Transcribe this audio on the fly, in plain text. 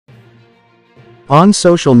On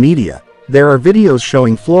social media, there are videos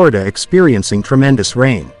showing Florida experiencing tremendous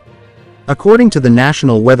rain. According to the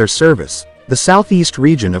National Weather Service, the southeast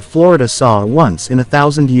region of Florida saw a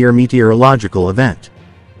once-in-a-thousand-year meteorological event.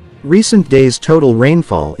 Recent days' total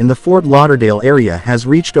rainfall in the Fort Lauderdale area has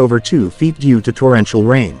reached over 2 feet due to torrential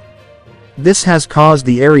rain. This has caused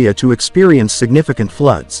the area to experience significant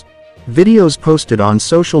floods. Videos posted on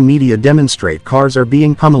social media demonstrate cars are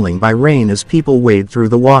being pummeling by rain as people wade through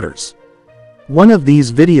the waters. One of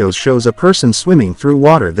these videos shows a person swimming through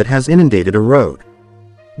water that has inundated a road.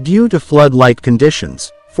 Due to flood-like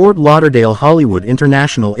conditions, Fort Lauderdale-Hollywood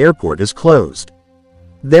International Airport is closed.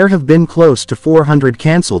 There have been close to 400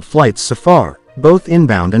 canceled flights so far, both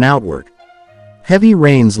inbound and outward. Heavy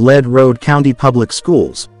rains led Road County Public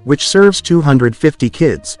Schools, which serves 250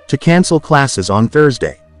 kids, to cancel classes on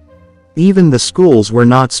Thursday. Even the schools were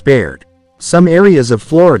not spared. Some areas of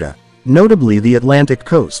Florida, notably the Atlantic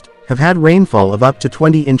coast, have had rainfall of up to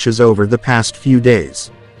 20 inches over the past few days.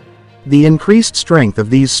 The increased strength of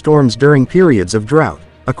these storms during periods of drought,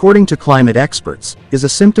 according to climate experts, is a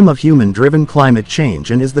symptom of human-driven climate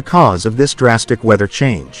change and is the cause of this drastic weather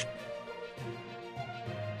change.